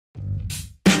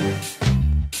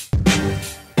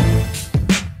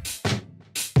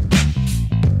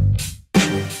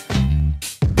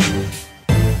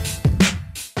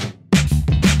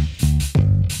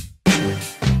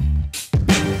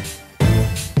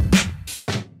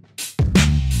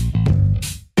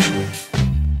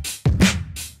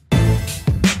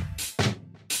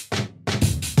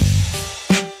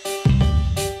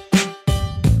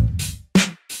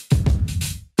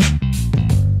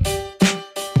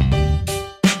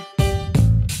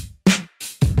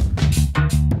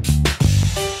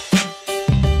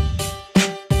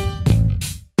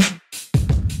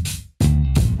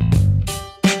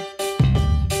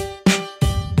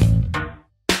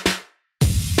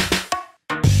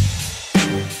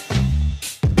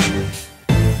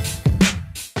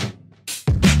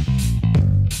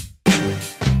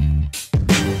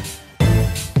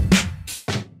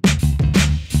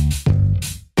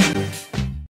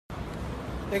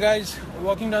Hey guys,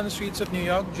 walking down the streets of New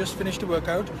York, just finished a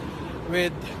workout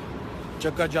with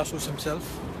Jagga Jasoos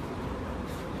himself.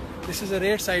 This is a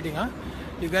rare sighting, huh?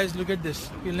 You guys look at this.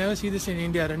 You'll never see this in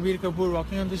India. Ranbir Kapoor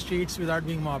walking on the streets without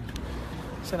being mobbed.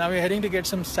 So now we're heading to get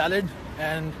some salad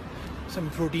and some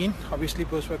protein, obviously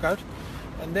post-workout.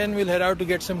 And then we'll head out to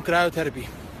get some cryotherapy.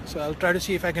 So I'll try to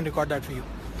see if I can record that for you.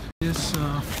 This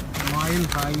mile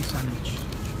high sandwich.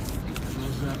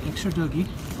 There's extra turkey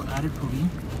for added protein.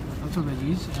 Also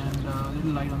veggies and a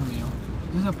little light on the mayo.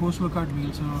 This is a post-workout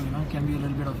meal, so it can be a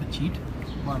little bit of a cheat,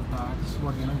 but this is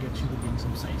what gets you to gain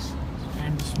some size.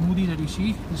 And the smoothie that you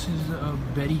see, this is a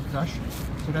berry crush.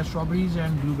 So it has strawberries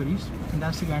and blueberries,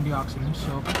 fantastic antioxidants.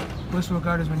 So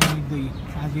post-workout is when you need the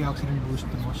antioxidant boost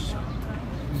the most. So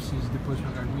this is the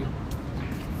post-workout meal.